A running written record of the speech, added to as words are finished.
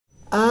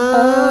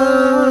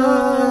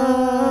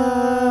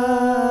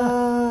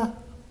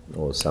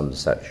some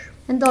such.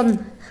 En dan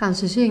gaan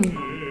ze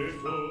zingen.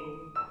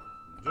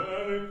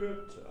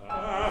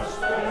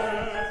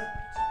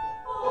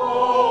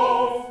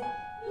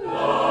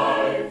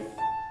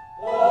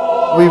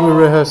 We were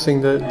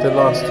rehearsing the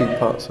last two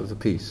parts of the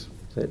piece,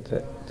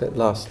 that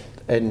last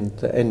end,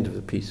 the end of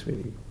the piece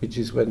really, which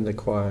is when the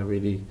choir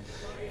really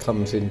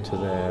comes into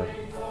their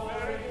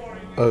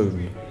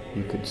own,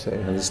 you could say.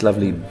 And this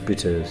lovely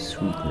bitter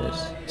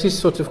sweetness. It is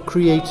sort of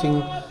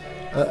creating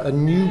a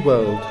new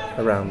world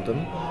around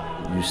them.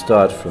 You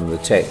start from the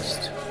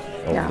text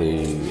of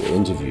the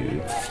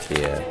interview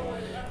here,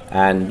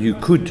 and you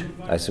could,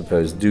 I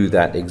suppose, do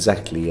that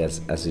exactly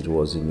as it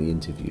was in the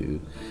interview.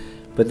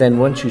 But then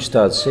once you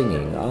start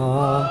singing,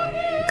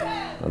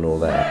 and all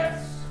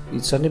that,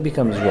 it suddenly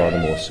becomes rather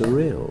more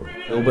surreal.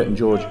 Albert and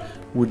George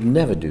would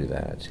never do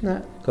that.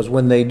 No. Because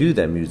when they do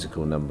their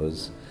musical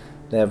numbers,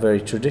 they're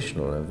very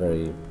traditional and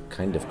very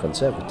kind of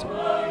conservative.